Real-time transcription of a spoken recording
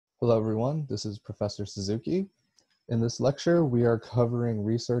Hello everyone, this is Professor Suzuki. In this lecture, we are covering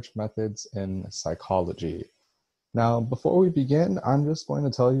research methods in psychology. Now, before we begin, I'm just going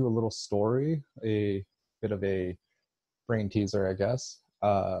to tell you a little story, a bit of a brain teaser, I guess,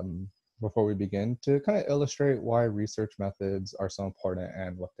 before we begin to kind of illustrate why research methods are so important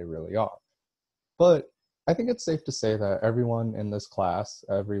and what they really are. But I think it's safe to say that everyone in this class,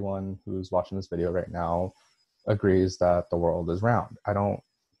 everyone who's watching this video right now, agrees that the world is round. I don't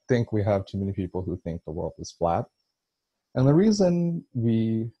think we have too many people who think the world is flat. And the reason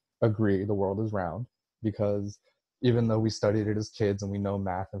we agree the world is round, because even though we studied it as kids and we know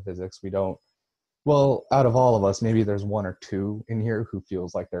math and physics, we don't, well, out of all of us, maybe there's one or two in here who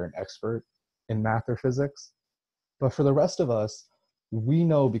feels like they're an expert in math or physics. But for the rest of us, we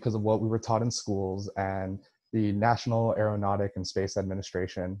know because of what we were taught in schools and the National Aeronautic and Space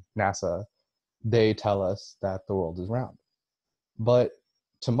Administration, NASA, they tell us that the world is round. But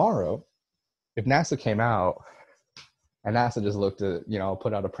tomorrow, if NASA came out and NASA just looked at,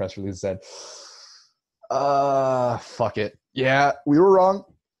 put out a press release and said, fuck it. Yeah, we were wrong.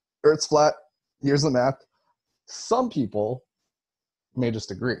 Earth's flat. Here's the math. Some people may just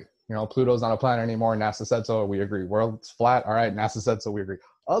agree. Pluto's not a planet anymore. NASA said so. We agree. World's flat. All right. NASA said so. We agree.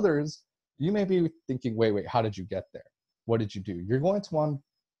 Others, you may be thinking, wait, how did you get there? What did you do? You're going to want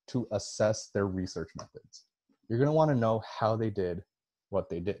to assess their research methods. You're going to want to know how they did what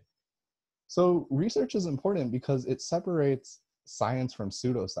they did. So research is important because it separates science from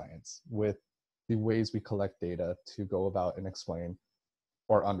pseudoscience with the ways we collect data to go about and explain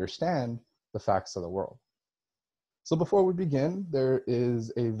or understand the facts of the world. So before we begin, there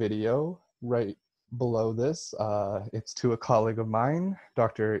is a video right below this. It's to a colleague of mine,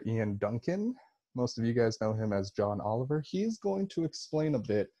 Dr. Ian Duncan. Most of you guys know him as John Oliver. He's going to explain a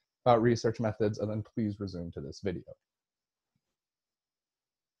bit about research methods, and then please resume to this video.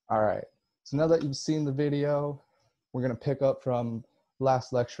 All right, so now that you've seen the video, we're going to pick up from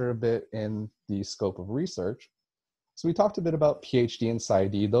last lecture a bit in the scope of research. So we talked a bit about PhD and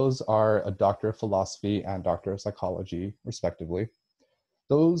PsyD. Those are a Doctor of Philosophy and Doctor of Psychology, respectively.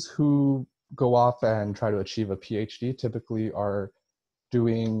 Those who go off and try to achieve a PhD typically are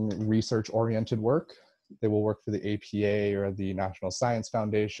doing research-oriented work. They will work for the APA or the National Science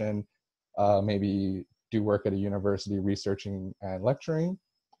Foundation, maybe do work at a university researching and lecturing.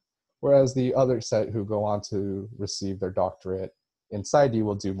 Whereas the other set who go on to receive their doctorate in PsyD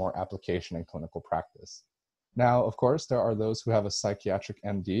will do more application and clinical practice. Now, of course, there are those who have a psychiatric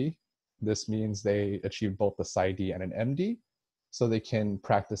MD. This means they achieve both a PsyD and an MD, so they can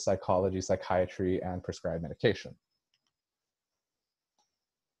practice psychology, psychiatry, and prescribe medication.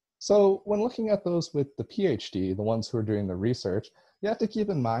 So when looking at those with the PhD, the ones who are doing the research, you have to keep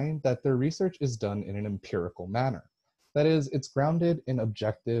in mind that their research is done in an empirical manner. That is, it's grounded in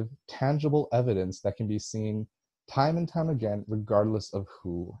objective, tangible evidence that can be seen time and time again, regardless of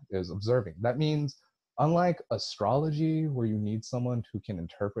who is observing. That means, unlike astrology, where you need someone who can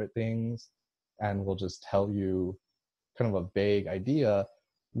interpret things and will just tell you kind of a vague idea,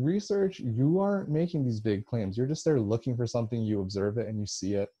 research, you aren't making these big claims. You're just there looking for something, you observe it, and you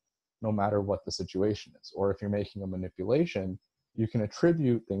see it no matter what the situation is. Or if you're making a manipulation, you can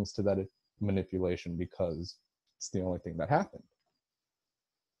attribute things to that manipulation because it's the only thing that happened.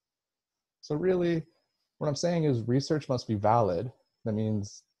 So really, what I'm saying is research must be valid. That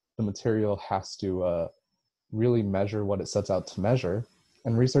means the material has to really measure what it sets out to measure,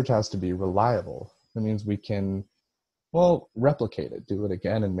 and research has to be reliable. That means we can, well, replicate it, do it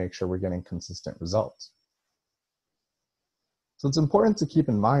again, and make sure we're getting consistent results. So it's important to keep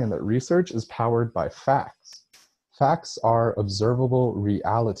in mind that research is powered by facts. Facts are observable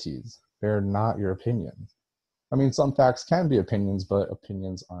realities. They're not your opinions. I mean, some facts can be opinions, but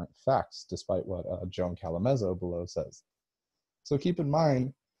opinions aren't facts, despite what Joan Calamezzo below says. So keep in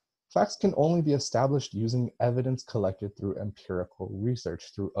mind, facts can only be established using evidence collected through empirical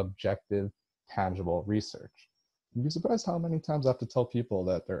research, through objective, tangible research. You'd be surprised how many times I have to tell people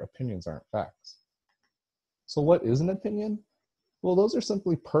that their opinions aren't facts. So what is an opinion? Well, those are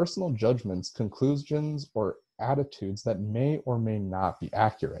simply personal judgments, conclusions, or attitudes that may or may not be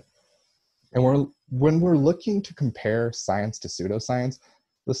accurate. And when we're looking to compare science to pseudoscience,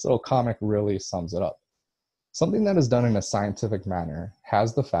 this little comic really sums it up. Something that is done in a scientific manner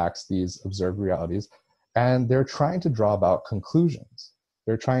has the facts, these observed realities, and they're trying to draw about conclusions.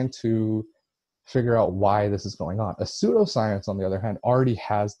 They're trying to figure out why this is going on. A pseudoscience, on the other hand, already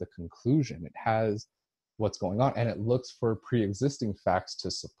has the conclusion. It has what's going on, and it looks for pre-existing facts to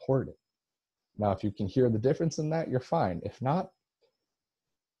support it. Now, if you can hear the difference in that, you're fine. If not,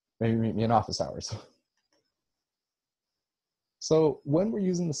 maybe meet me in office hours. So when we're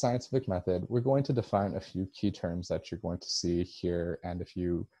using the scientific method, we're going to define a few key terms that you're going to see here, and if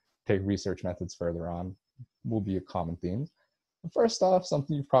you take research methods further on, will be a common theme. First off,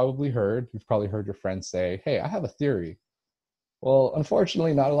 something you've probably heard your friends say, hey, I have a theory. Well,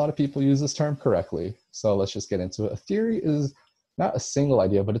 unfortunately, not a lot of people use this term correctly. So let's just get into it. A theory is not a single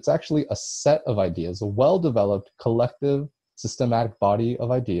idea, but it's actually a set of ideas, a well-developed, collective, systematic body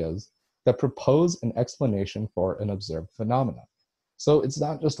of ideas that propose an explanation for an observed phenomenon. So it's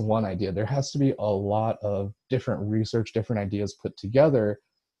not just one idea. There has to be a lot of different research, different ideas put together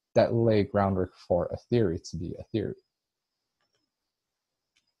that lay groundwork for a theory to be a theory.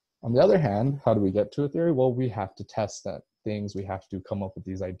 On the other hand, how do we get to a theory? Well, we have to test that things, we have to come up with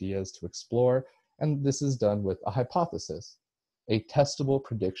these ideas to explore, and this is done with a hypothesis, a testable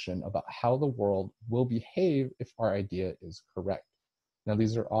prediction about how the world will behave if our idea is correct. Now,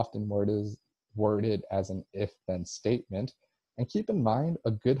 these are often worded as an if-then statement, and keep in mind,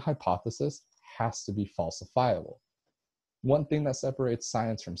 a good hypothesis has to be falsifiable. One thing that separates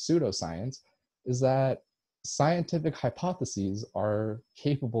science from pseudoscience is that scientific hypotheses are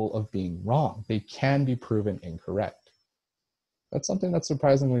capable of being wrong. They can be proven incorrect. That's something that's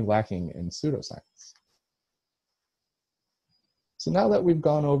surprisingly lacking in pseudoscience. So now that we've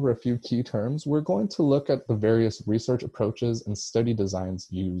gone over a few key terms, we're going to look at the various research approaches and study designs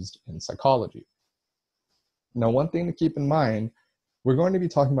used in psychology. Now, one thing to keep in mind, we're going to be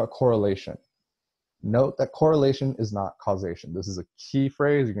talking about correlation. Note that correlation is not causation. This is a key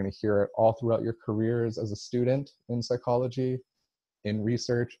phrase. You're going to hear it all throughout your careers as a student in psychology, in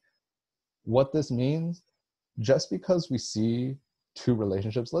research. What this means, just because we see two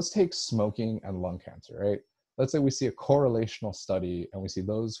relationships, let's take smoking and lung cancer, right? Let's say we see a correlational study and we see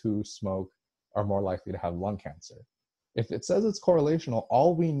those who smoke are more likely to have lung cancer. If it says it's correlational,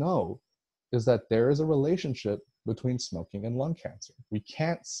 all we know is that there is a relationship between smoking and lung cancer. We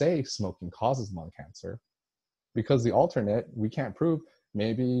can't say smoking causes lung cancer because the alternate, we can't prove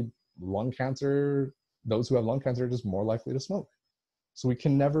maybe lung cancer, those who have lung cancer are just more likely to smoke. So we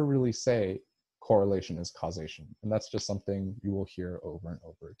can never really say correlation is causation. And that's just something you will hear over and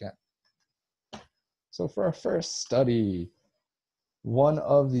over again. So for our first study, one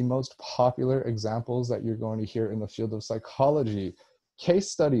of the most popular examples that you're going to hear in the field of psychology,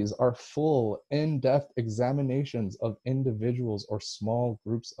 case studies are full, in-depth examinations of individuals or small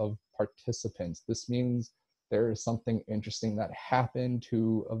groups of participants. This means there is something interesting that happened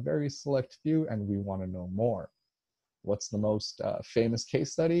to a very select few and we want to know more. What's the most famous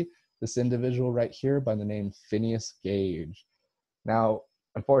case study? This individual right here by the name Phineas Gage. Now,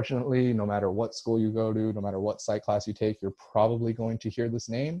 unfortunately, no matter what school you go to, no matter what psych class you take, you're probably going to hear this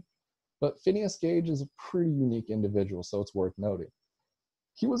name. But Phineas Gage is a pretty unique individual, so it's worth noting.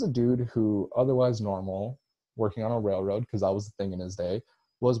 He was a dude who, otherwise normal, working on a railroad, because that was the thing in his day,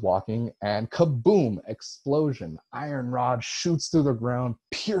 was walking and kaboom, explosion. Iron rod shoots through the ground,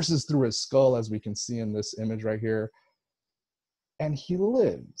 pierces through his skull, as we can see in this image right here, and he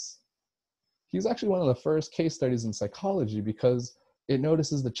lives. He's actually one of the first case studies in psychology because it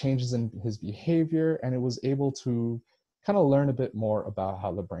notices the changes in his behavior and it was able to kind of learn a bit more about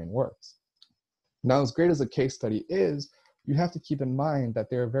how the brain works. Now, as great as a case study is, you have to keep in mind that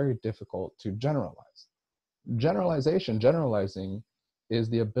they're very difficult to generalize. Generalizing, is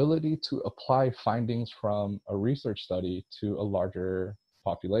the ability to apply findings from a research study to a larger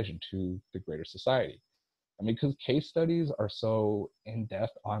population, to the greater society. I mean, because case studies are so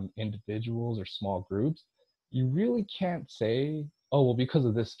in-depth on individuals or small groups, you really can't say, oh, well, because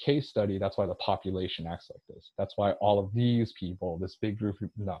of this case study, that's why the population acts like this. That's why all of these people, this big group,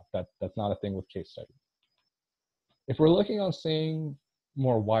 no, that's not a thing with case studies. If we're looking on seeing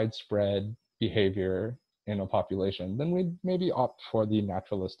more widespread behavior in a population, then we'd maybe opt for the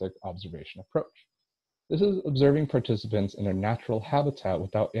naturalistic observation approach. This is observing participants in their natural habitat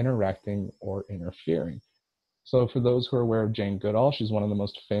without interacting or interfering. So for those who are aware of Jane Goodall, she's one of the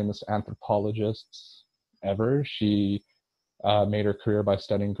most famous anthropologists ever. She made her career by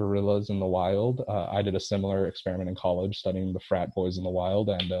studying gorillas in the wild. I did a similar experiment in college, studying the frat boys in the wild,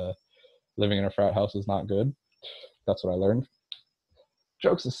 and living in a frat house is not good. That's what I learned.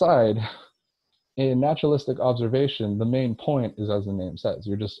 Jokes aside, in naturalistic observation, the main point is, as the name says,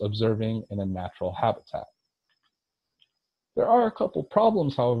 you're just observing in a natural habitat. There are a couple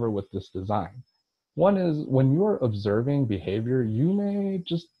problems, however, with this design. One is when you're observing behavior, you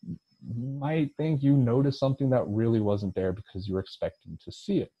might think you noticed something that really wasn't there because you were expecting to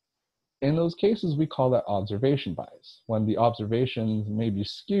see it. In those cases, we call that observation bias, when the observations may be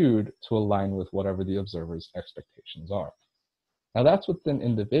skewed to align with whatever the observer's expectations are. Now that's with an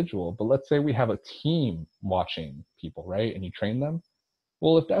individual, but let's say we have a team watching people, right? And you train them.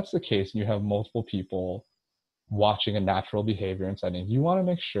 Well, if that's the case and you have multiple people watching a natural behavior and setting, you want to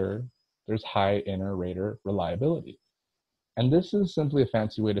make sure there's high inter-rater reliability. And this is simply a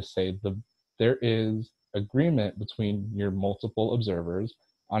fancy way to say there is agreement between your multiple observers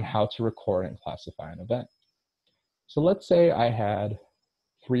on how to record and classify an event. So let's say I had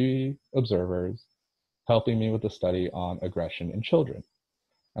 3 observers helping me with a study on aggression in children.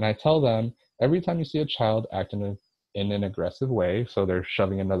 And I tell them, every time you see a child act in an aggressive way, so they're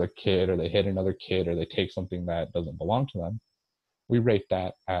shoving another kid or they hit another kid or they take something that doesn't belong to them, we rate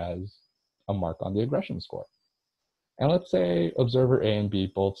that as a mark on the aggression score. And let's say observer A and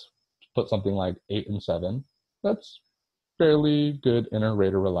B both put something like 8 and 7. That's fairly good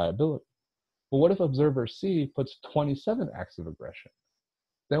inter-rater reliability. But what if observer C puts 27 acts of aggression?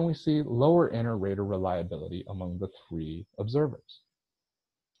 Then we see lower inter-rater reliability among the 3 observers.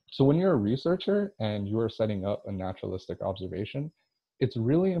 So when you're a researcher and you are setting up a naturalistic observation, it's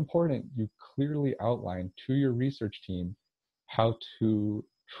really important you clearly outline to your research team how to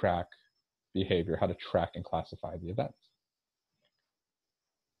track behavior, how to track and classify the events.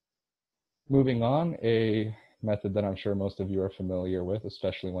 Moving on, a method that I'm sure most of you are familiar with,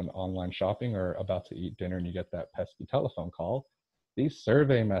 especially when online shopping or about to eat dinner and you get that pesky telephone call, the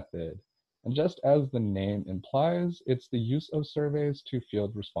survey method. And just as the name implies, it's the use of surveys to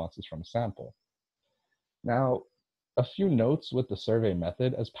field responses from a sample. Now, a few notes with the survey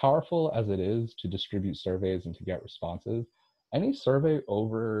method. As powerful as it is to distribute surveys and to get responses, any survey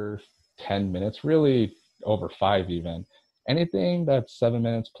over 10 minutes, really over 5 even, anything that's 7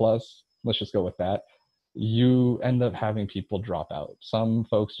 minutes plus, let's just go with that, you end up having people drop out. Some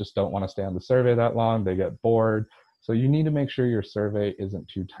folks just don't want to stay on the survey that long, they get bored. So you need to make sure your survey isn't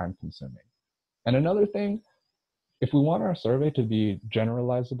too time consuming. And another thing, if we want our survey to be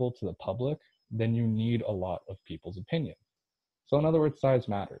generalizable to the public, then you need a lot of people's opinion. So in other words, size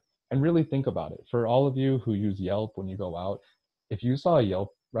matters. And really think about it. For all of you who use Yelp when you go out, if you saw a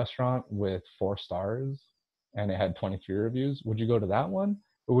Yelp restaurant with 4 stars and it had 23 reviews, would you go to that one?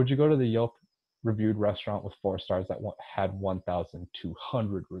 Or would you go to the Yelp reviewed restaurant with 4 stars that had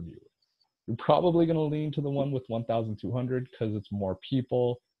 1,200 reviews? You're probably going to lean to the one with 1,200 because it's more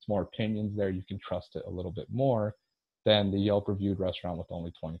people, it's more opinions there. You can trust it a little bit more than the Yelp reviewed restaurant with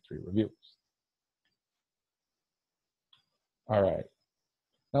only 23 reviews. All right.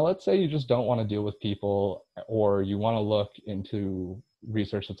 Now, let's say you just don't want to deal with people, or you want to look into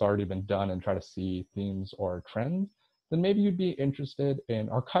research that's already been done and try to see themes or trends, then maybe you'd be interested in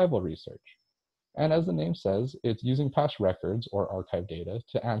archival research. And as the name says, it's using past records or archive data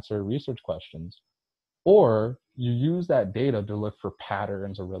to answer research questions, or you use that data to look for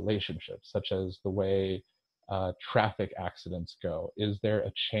patterns or relationships, such as the way traffic accidents go. Is there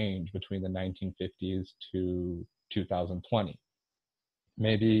a change between the 1950s to 2020?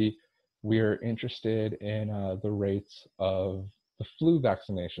 Maybe we're interested in the rates of the flu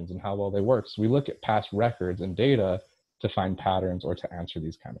vaccinations and how well they work. So we look at past records and data to find patterns or to answer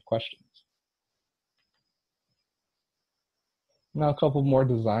these kind of questions. Now, a couple more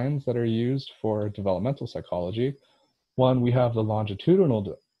designs that are used for developmental psychology. One, we have the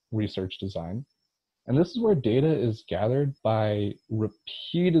longitudinal research design. And this is where data is gathered by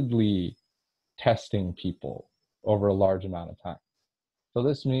repeatedly testing people over a large amount of time. So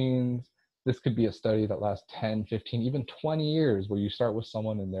this means this could be a study that lasts 10, 15, even 20 years, where you start with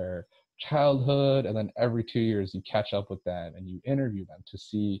someone in their childhood, and then every 2 years you catch up with them and you interview them to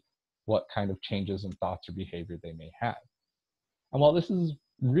see what kind of changes in thoughts or behavior they may have. And while this is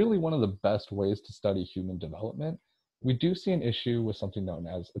really one of the best ways to study human development, we do see an issue with something known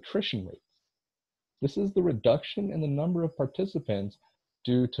as attrition rates. This is the reduction in the number of participants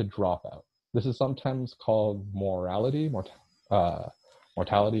due to dropout. This is sometimes called mortality,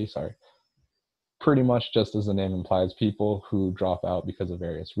 pretty much just as the name implies, people who drop out because of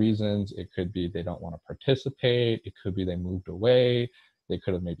various reasons. It could be they don't want to participate, it could be they moved away, they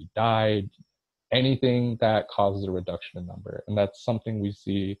could have maybe died, anything that causes a reduction in number. And that's something we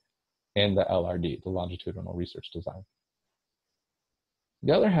see in the LRD, the longitudinal research design. On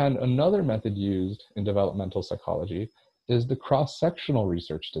the other hand, another method used in developmental psychology is the cross-sectional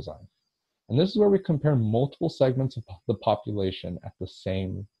research design. And this is where we compare multiple segments of the population at the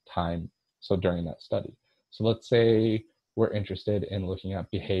same time, so during that study. So let's say we're interested in looking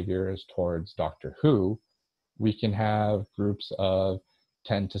at behaviors towards Doctor Who. We can have groups of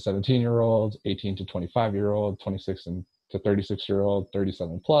 10 to 17-year-olds, 18 to 25-year-old, 26 to 36-year-old,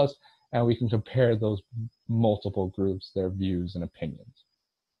 37 plus, and we can compare those multiple groups, their views and opinions.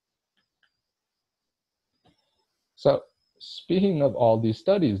 So speaking of all these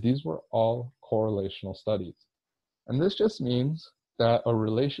studies, these were all correlational studies. And this just means that a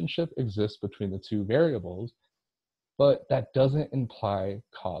relationship exists between the two variables, but that doesn't imply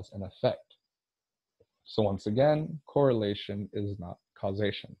cause and effect. So once again, correlation is not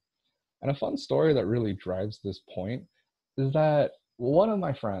causation. And a fun story that really drives this point is that one of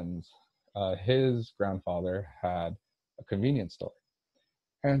my friends, his grandfather had a convenience store.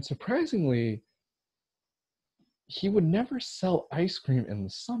 And surprisingly, he would never sell ice cream in the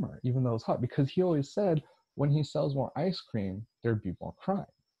summer, even though it's hot, because he always said when he sells more ice cream, there'd be more crime.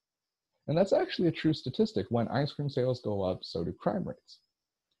 And that's actually a true statistic. When ice cream sales go up, so do crime rates.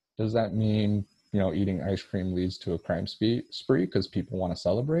 Does that mean, eating ice cream leads to a crime spree because people want to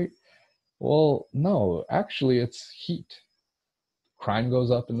celebrate? Well, no, actually it's heat. Crime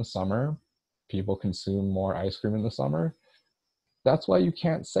goes up in the summer. People consume more ice cream in the summer. That's why you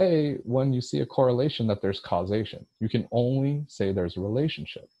can't say when you see a correlation that there's causation. You can only say there's a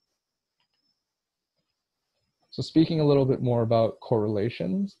relationship. So speaking a little bit more about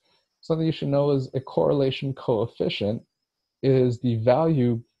correlations, something you should know is a correlation coefficient is the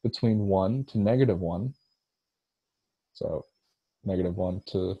value between 1 to -1. So -1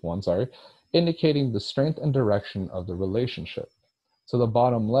 to 1, sorry, indicating the strength and direction of the relationship. So the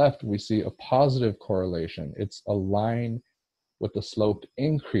bottom left, we see a positive correlation. It's a line with the slope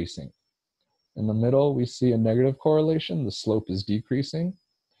increasing. In the middle, we see a negative correlation. The slope is decreasing.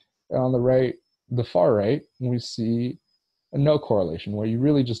 And on the right, the far right, we see a no correlation, where you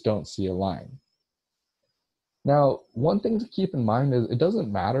really just don't see a line. Now, one thing to keep in mind is it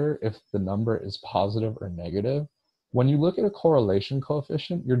doesn't matter if the number is positive or negative. When you look at a correlation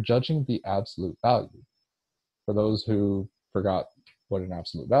coefficient, you're judging the absolute value. For those who forgot what an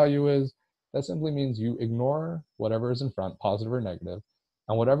absolute value is, that simply means you ignore whatever is in front, positive or negative,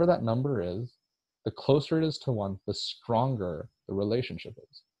 and whatever that number is, the closer it is to 1, the stronger the relationship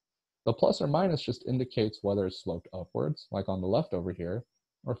is. The plus or minus just indicates whether it's sloped upwards, like on the left over here,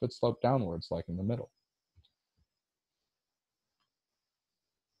 or if it's sloped downwards, like in the middle.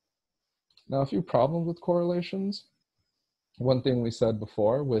 Now, a few problems with correlations. One thing we said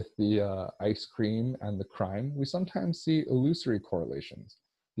before with the ice cream and the crime, we sometimes see illusory correlations.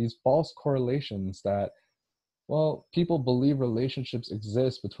 These false correlations that, well, people believe relationships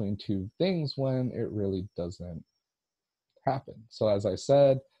exist between two things when it really doesn't happen. So as I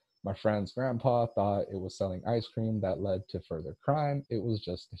said, my friend's grandpa thought it was selling ice cream that led to further crime. It was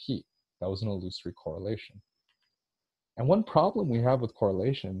just the heat. That was an illusory correlation. And one problem we have with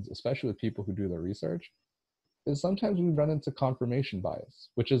correlations, especially with people who do their research, is sometimes we run into confirmation bias,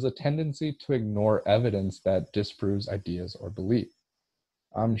 which is a tendency to ignore evidence that disproves ideas or belief.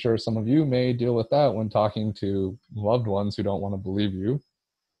 I'm sure some of you may deal with that when talking to loved ones who don't want to believe you,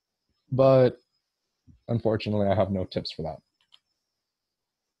 but unfortunately, I have no tips for that.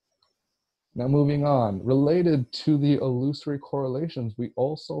 Now moving on, related to the illusory correlations, we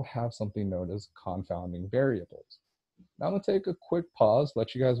also have something known as confounding variables. Now I'm going to take a quick pause,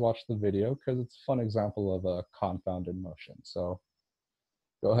 let you guys watch the video because it's a fun example of a confounded motion. So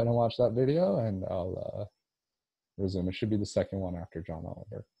go ahead and watch that video and I'll resume. It should be the second one after John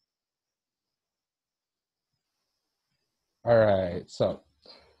Oliver. All right, so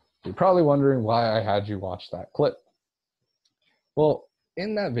you're probably wondering why I had you watch that clip. Well,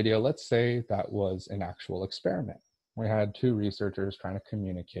 in that video, let's say that was an actual experiment. We had two researchers trying to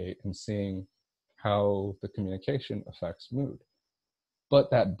communicate and seeing how the communication affects mood. But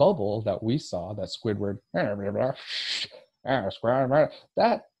that bubble that we saw, that Squidward, that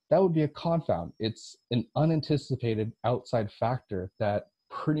would be a confound. It's an unanticipated outside factor that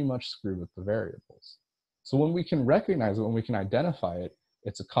pretty much screwed with the variables. So when we can recognize it, when we can identify it,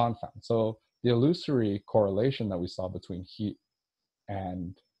 it's a confound. So the illusory correlation that we saw between heat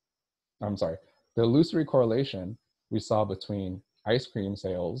and, the illusory correlation we saw between ice cream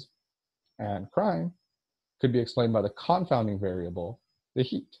sales and crime could be explained by the confounding variable, the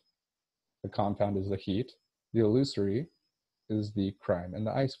heat. The confound is the heat, the illusory is the crime and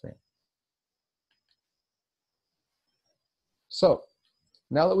the ice cream. So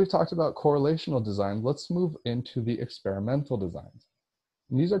now that we've talked about correlational design, let's move into the experimental designs.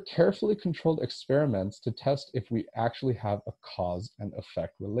 And these are carefully controlled experiments to test if we actually have a cause and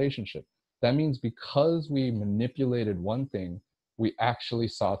effect relationship. That means because we manipulated one thing, we actually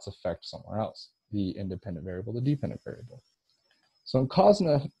saw its effect somewhere else, the independent variable, the dependent variable. So in cause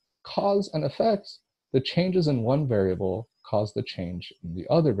and effect, the changes in one variable cause the change in the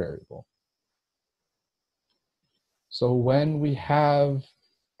other variable. So when we have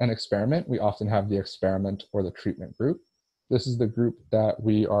an experiment, we often have the experiment or the treatment group. This is the group that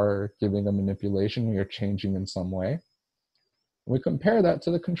we are giving a manipulation, we are changing in some way. We compare that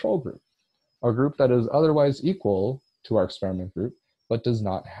to the control group, a group that is otherwise equal to our experiment group, but does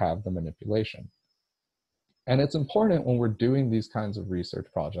not have the manipulation. And it's important when we're doing these kinds of research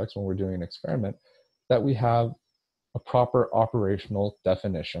projects, when we're doing an experiment, that we have a proper operational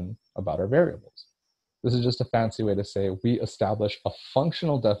definition about our variables. This is just a fancy way to say we establish a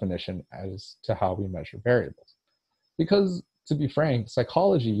functional definition as to how we measure variables. Because, to be frank,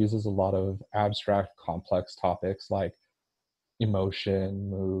 psychology uses a lot of abstract, complex topics like emotion,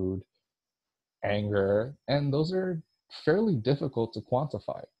 mood, anger, and those are fairly difficult to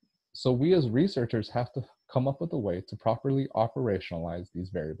quantify. So we as researchers have to come up with a way to properly operationalize these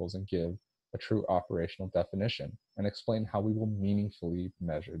variables and give a true operational definition and explain how we will meaningfully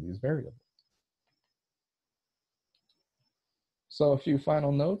measure these variables. So a few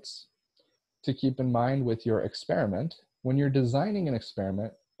final notes to keep in mind with your experiment. When you're designing an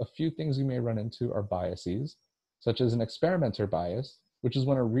experiment, a few things you may run into are biases, such as an experimenter bias, which is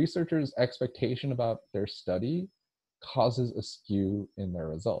when a researcher's expectation about their study causes a skew in their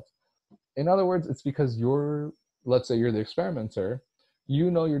results. In other words, it's because let's say you're the experimenter, you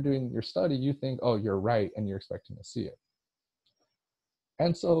know you're doing your study, you think, oh, you're right, and you're expecting to see it.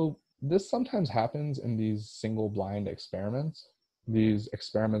 And so this sometimes happens in these single blind experiments, these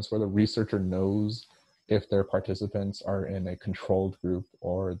experiments where the researcher knows if their participants are in a controlled group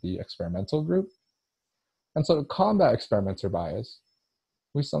or the experimental group. And so to combat experimenter bias,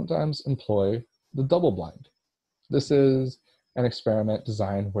 we sometimes employ the double blind. This is an experiment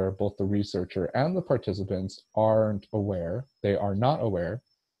designed where both the researcher and the participants aren't aware, they are not aware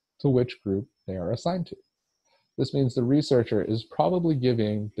to which group they are assigned to. This means the researcher is probably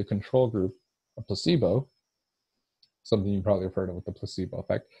giving the control group a placebo, something you probably have heard of with the placebo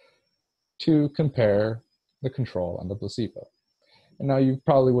effect, to compare the control and the placebo. And now you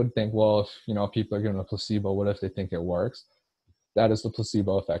probably would think, well, if people are given a placebo, what if they think it works? That is the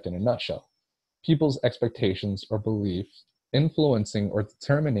placebo effect in a nutshell. People's expectations or beliefs influencing or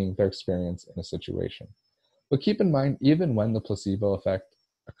determining their experience in a situation. But keep in mind, even when the placebo effect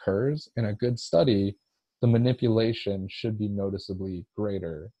occurs in a good study, the manipulation should be noticeably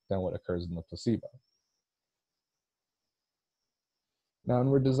greater than what occurs in the placebo. Now, when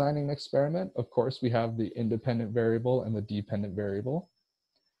we're designing an experiment, of course, we have the independent variable and the dependent variable.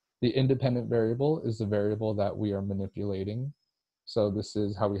 The independent variable is the variable that we are manipulating. So this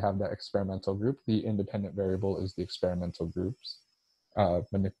is how we have that experimental group. The independent variable is the experimental groups.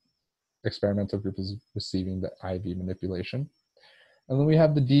 Experimental group is receiving the IV manipulation. And then we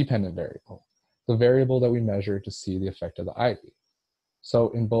have the dependent variable, the variable that we measure to see the effect of the IV. So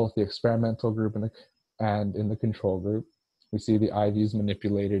in both the experimental group and in the control group, we see the IVs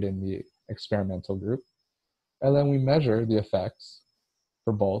manipulated in the experimental group. And then we measure the effects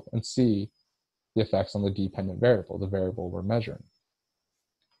for both and see the effects on the dependent variable, the variable we're measuring.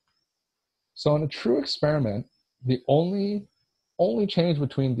 So in a true experiment, the only change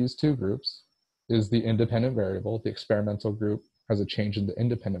between these two groups is the independent variable. The experimental group has a change in the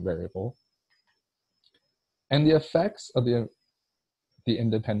independent variable. And the effects of the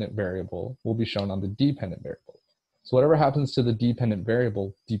independent variable will be shown on the dependent variable. So whatever happens to the dependent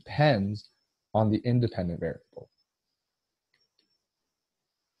variable depends on the independent variable.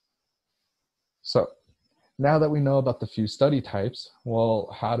 So now that we know about the few study types,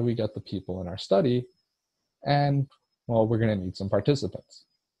 well, how do we get the people in our study? And, well, we're going to need some participants.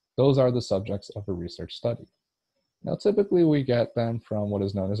 Those are the subjects of a research study. Now, typically we get them from what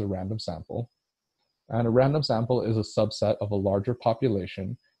is known as a random sample. And a random sample is a subset of a larger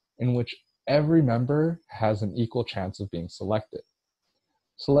population in which every member has an equal chance of being selected.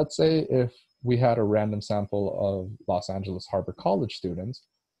 So let's say if we had a random sample of Los Angeles Harbor College students,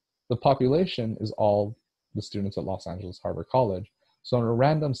 the population is all the students at Los Angeles Harbor College. So in a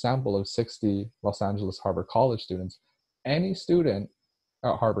random sample of 60 Los Angeles Harbor College students, any student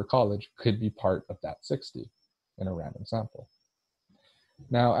at Harbor College could be part of that 60 in a random sample.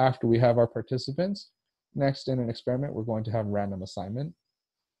 Now, after we have our participants, next in an experiment, we're going to have random assignment.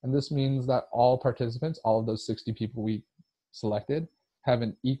 And this means that all participants, all of those 60 people we selected, have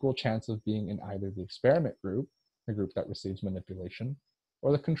an equal chance of being in either the experiment group, the group that receives manipulation,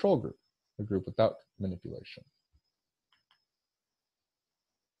 or the control group, the group without manipulation.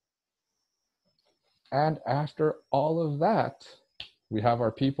 And after all of that, we have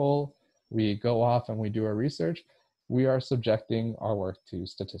our people, we go off and we do our research, we are subjecting our work to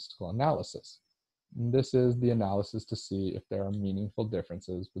statistical analysis. And this is the analysis to see if there are meaningful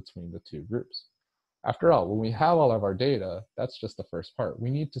differences between the two groups. After all, when we have all of our data, that's just the first part. We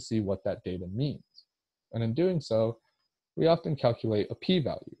need to see what that data means. And in doing so, we often calculate a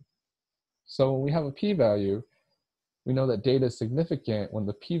p-value. So when we have a p-value, we know that data is significant when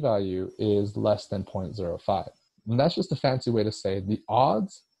the p-value is less than 0.05. And that's just a fancy way to say the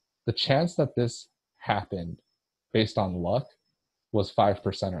odds, the chance that this happened based on luck was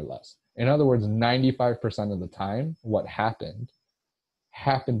 5% or less. In other words, 95% of the time, what happened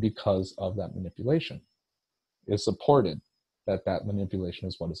because of that manipulation. It's supported that that manipulation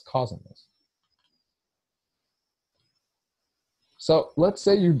is what is causing this. So let's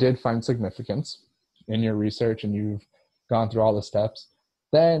say you did find significance in your research and you've gone through all the steps,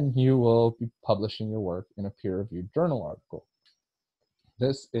 then you will be publishing your work in a peer-reviewed journal article.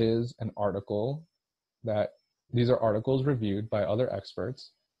 This is an article these are articles reviewed by other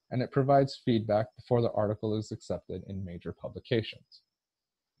experts, and it provides feedback before the article is accepted in major publications.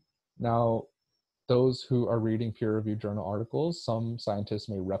 Now, those who are reading peer-reviewed journal articles, some scientists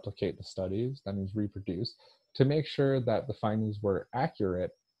may replicate the studies, that means reproduce, to make sure that the findings were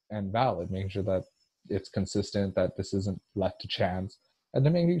accurate and valid, making sure that it's consistent, that this isn't left to chance, and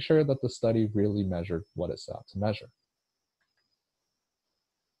then making sure that the study really measured what it set out to measure.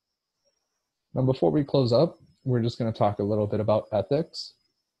 Now, before we close up, we're just going to talk a little bit about ethics.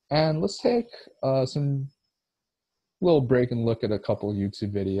 And let's take some little break and look at a couple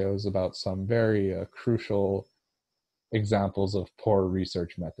YouTube videos about some very crucial examples of poor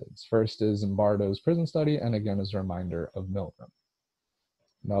research methods. First is Zimbardo's prison study, and again is a reminder of Milgram.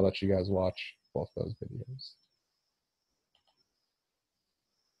 And I'll let you guys watch both those videos.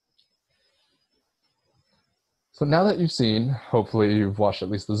 So now that you've seen, hopefully you've watched at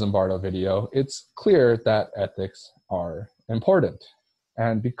least the Zimbardo video, it's clear that ethics are important.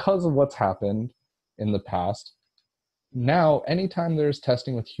 And because of what's happened in the past, now anytime there's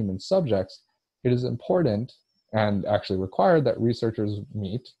testing with human subjects, it is important and actually required that researchers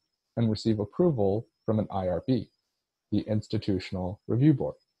meet and receive approval from an IRB, the Institutional Review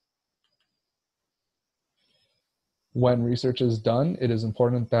Board. When research is done, it is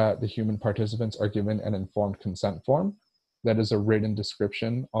important that the human participants are given an informed consent form that is a written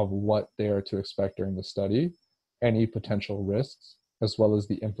description of what they are to expect during the study, any potential risks, as well as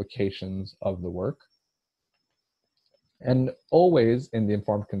the implications of the work. And always in the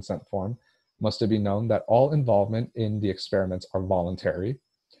informed consent form must it be known that all involvement in the experiments are voluntary,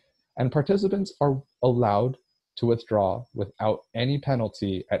 and participants are allowed to withdraw without any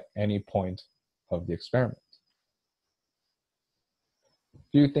penalty at any point of the experiment.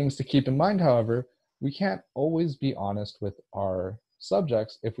 Few things to keep in mind, however, we can't always be honest with our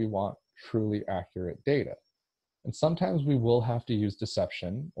subjects if we want truly accurate data. And sometimes we will have to use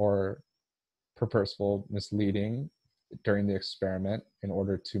deception or purposeful misleading during the experiment in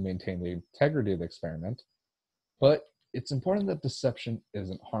order to maintain the integrity of the experiment. But it's important that deception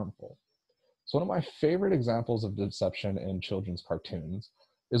isn't harmful. So one of my favorite examples of deception in children's cartoons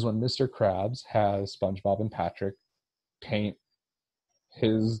is when Mr. Krabs has SpongeBob and Patrick paint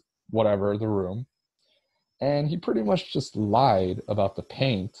his the room, and he pretty much just lied about the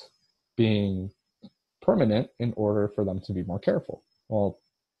paint being permanent in order for them to be more careful. Well,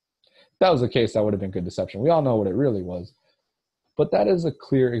 if that was the case, that would have been good deception. We all know what it really was, but that is a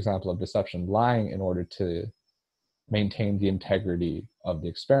clear example of deception, lying in order to maintain the integrity of the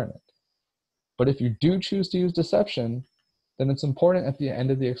experiment. But if you do choose to use deception, then it's important at the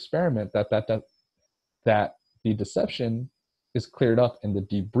end of the experiment that the deception is cleared up in the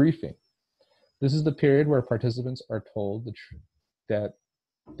debriefing. This is the period where participants are told that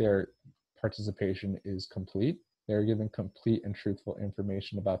their participation is complete. They're given complete and truthful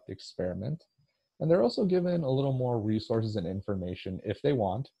information about the experiment. And they're also given a little more resources and information, if they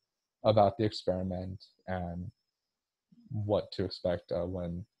want, about the experiment and what to expect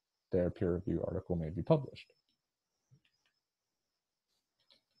when their peer review article may be published.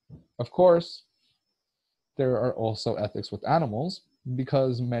 Of course, there are also ethics with animals,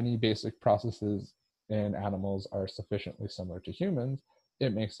 because many basic processes in animals are sufficiently similar to humans.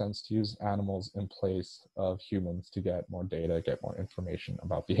 It makes sense to use animals in place of humans to get more data, get more information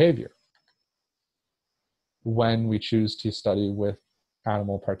about behavior. When we choose to study with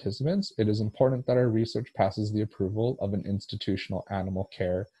animal participants, it is important that our research passes the approval of an Institutional Animal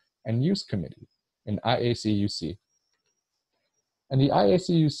Care and Use Committee, an IACUC. And the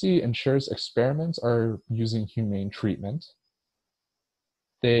IACUC ensures experiments are using humane treatment.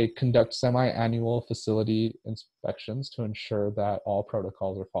 They conduct semi-annual facility inspections to ensure that all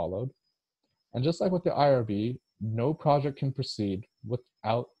protocols are followed. And just like with the IRB, no project can proceed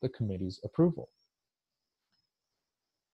without the committee's approval.